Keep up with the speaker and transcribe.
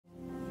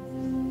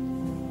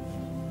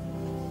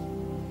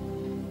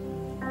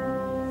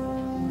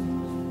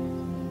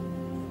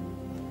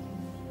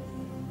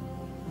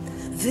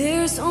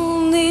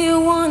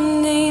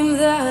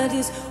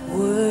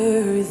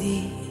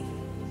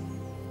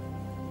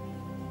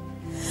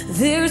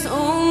There's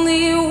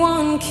only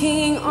one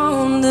king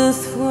on the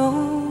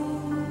throne.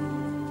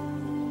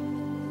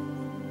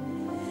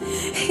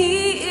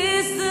 He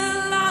is the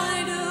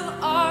light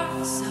of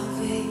our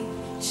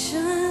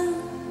salvation.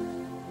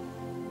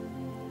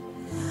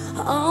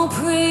 All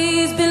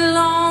praise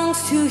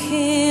belongs to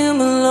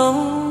him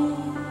alone.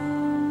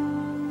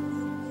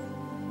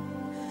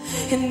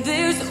 And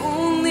there's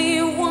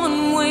only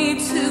one way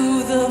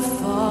to the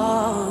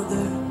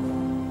Father.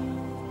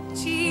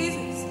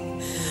 Jesus,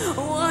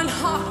 one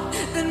heart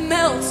that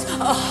melts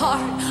a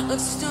heart of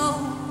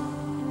stone.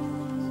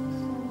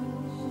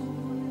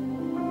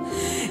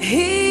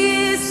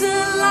 He is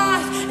the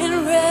life and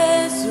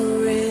resurrection.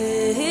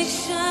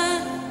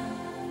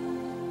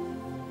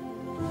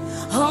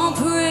 All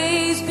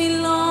praise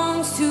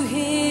belongs to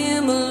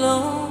him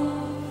alone.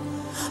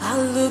 I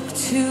look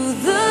to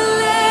the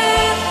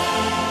left,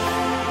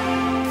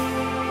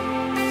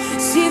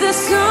 see the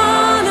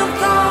Son of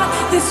God,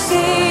 the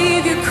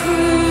Savior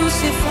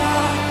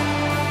crucified.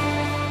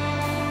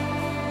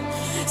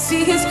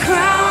 See his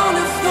crown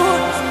of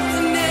thorns,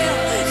 the nail,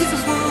 his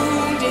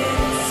wounded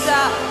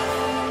side.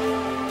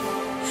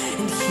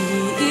 And he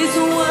is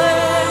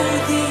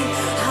worthy.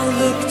 I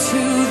look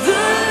to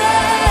the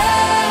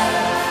left,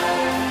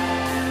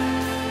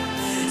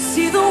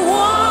 see the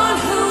one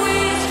who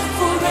is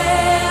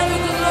forever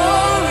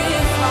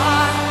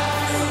glorified.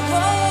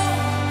 Oh,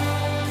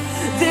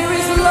 there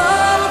is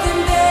love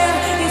and there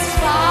is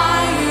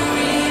fire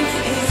in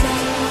his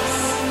eyes.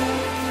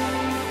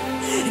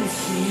 And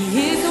he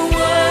is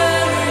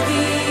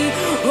worthy.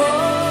 Oh,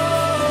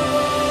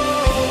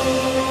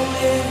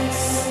 yes.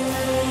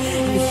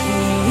 And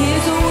he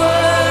is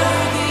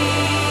worthy.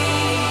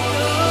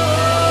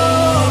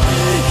 Oh,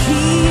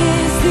 he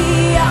is the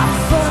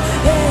Alpha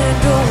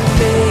and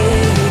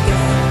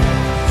Omega.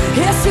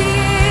 Yes, he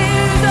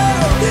is.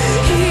 Oh,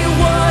 he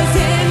was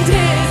and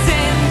is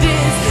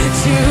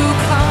to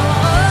come.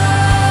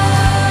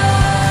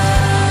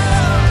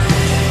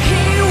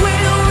 He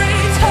will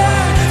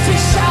return to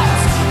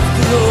shout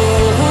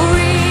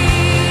glory.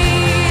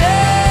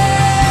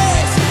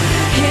 Yes,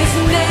 his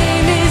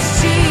name is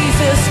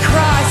Jesus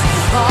Christ,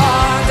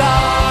 our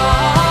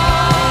God.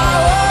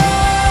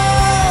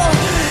 Oh,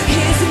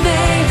 his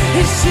name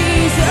is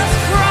Jesus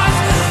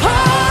Christ,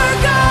 our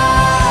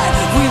God.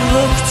 We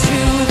look to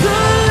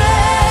the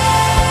left,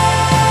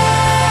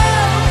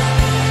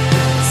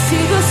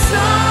 see the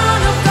Son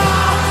of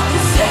God,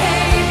 the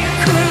Savior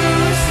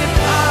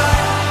crucified.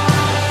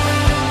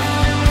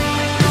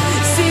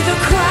 See the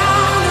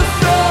crown of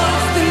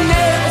thorns, the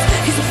nails,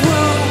 his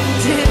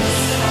wounded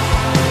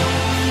side.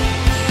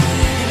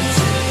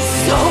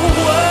 So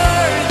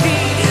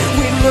worthy,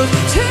 we look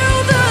to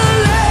the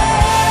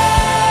left.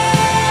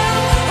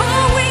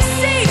 Oh,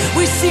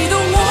 we see the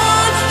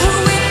one who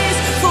is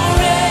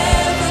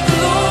forever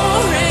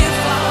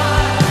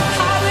glorified.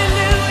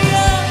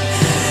 Hallelujah.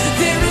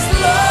 There is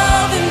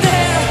love and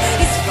there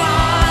is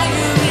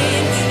fire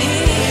in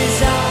his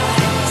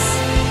eyes.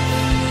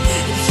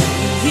 And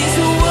he is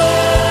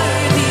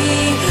worthy.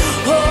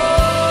 Oh,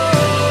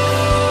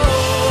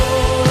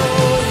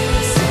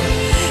 yes.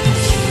 And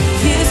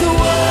he is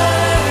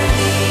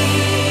worthy.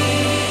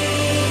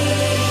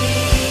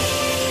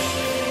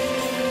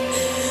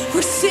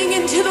 We're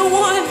singing to the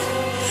one.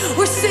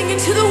 We're singing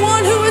to the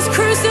one who was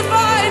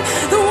crucified,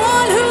 the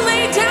one who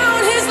laid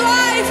down his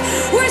life.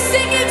 We're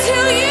singing to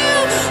you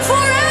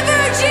forever,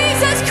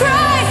 Jesus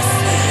Christ.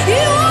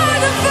 You are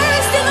the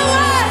first and the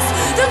last,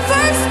 the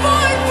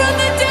firstborn from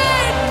the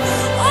dead.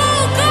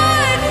 Oh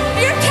God,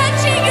 you're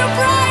catching your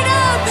bride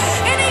up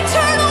in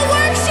eternal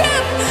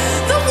worship,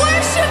 the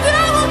worship that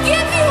I will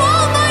give you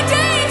all my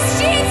days,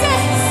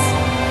 Jesus.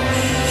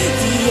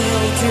 The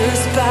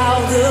elders bow,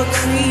 the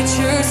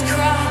creatures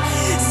cry,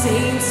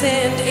 saints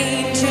and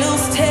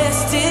angels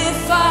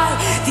testify.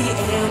 The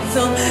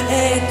anthem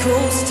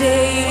echoes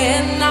day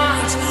and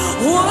night.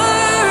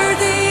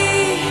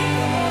 Worthy,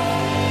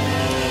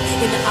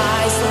 in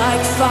eyes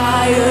like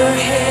fire,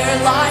 hair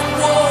like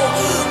wool,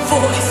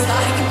 voice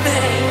like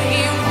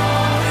many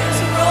waters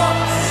roll,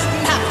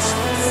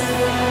 matchless,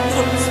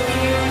 no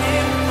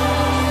spirit.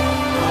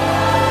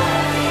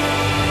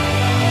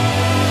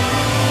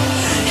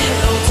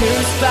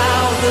 Elders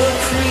bow, the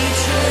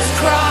creatures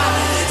cry,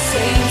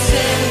 saints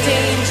and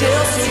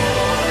angels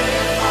glorify.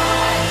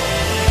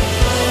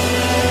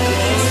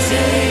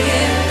 Day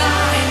and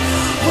night,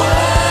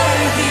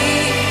 worthy.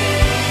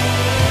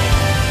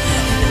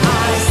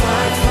 Eyes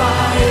like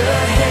fire,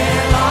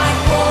 hair like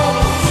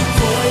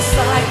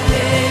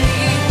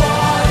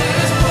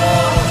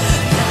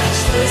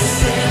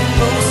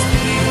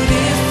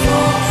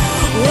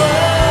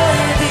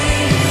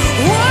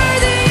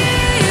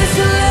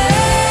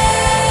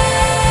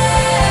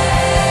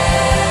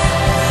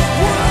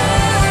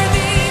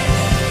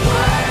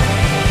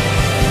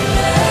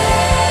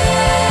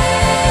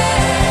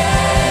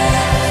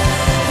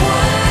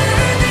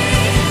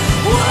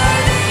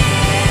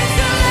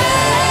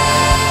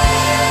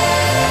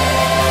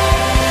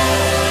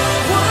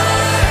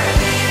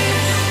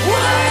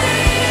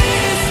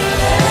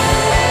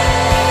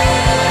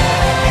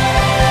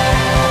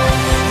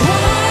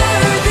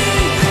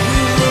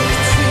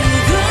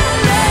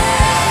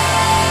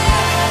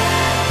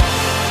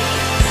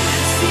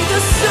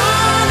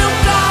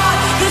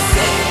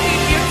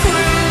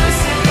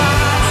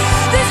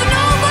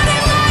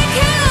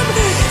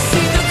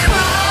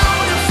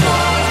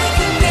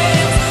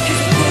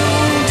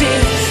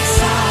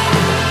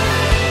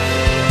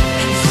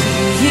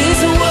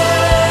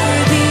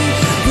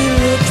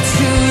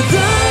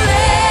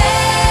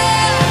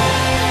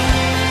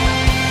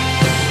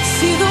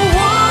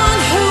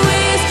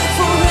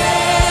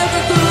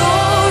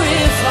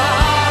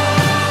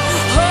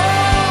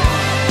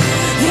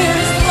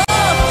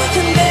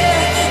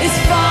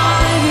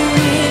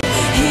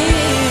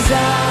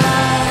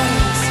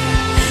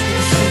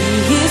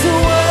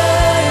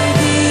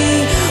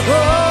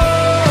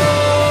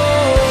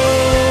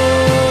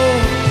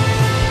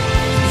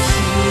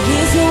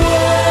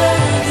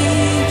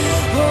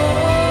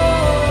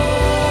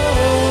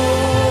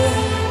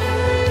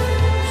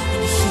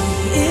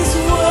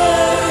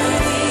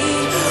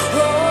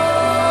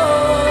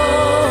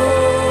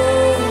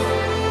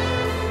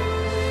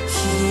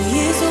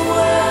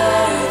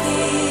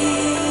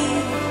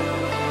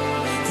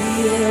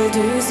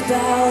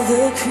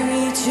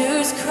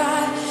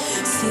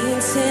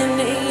Saints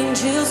and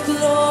angels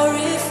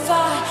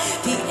glorify.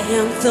 The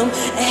anthem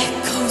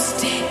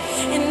echoes day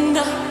and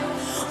night.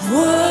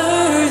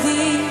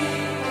 Worthy.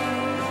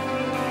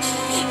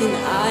 And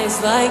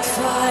eyes like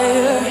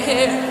fire,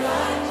 hair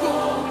like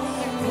gold,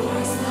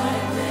 voice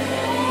like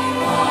many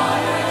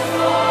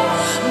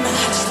waterfalls,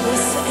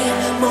 matchless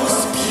and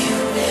most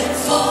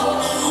beautiful,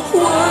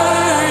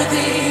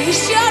 worthy.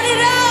 Shout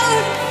it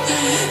out!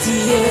 The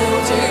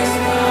elders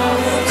bow,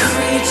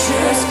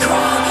 creatures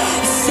cry,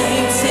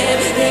 saints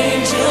and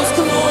angels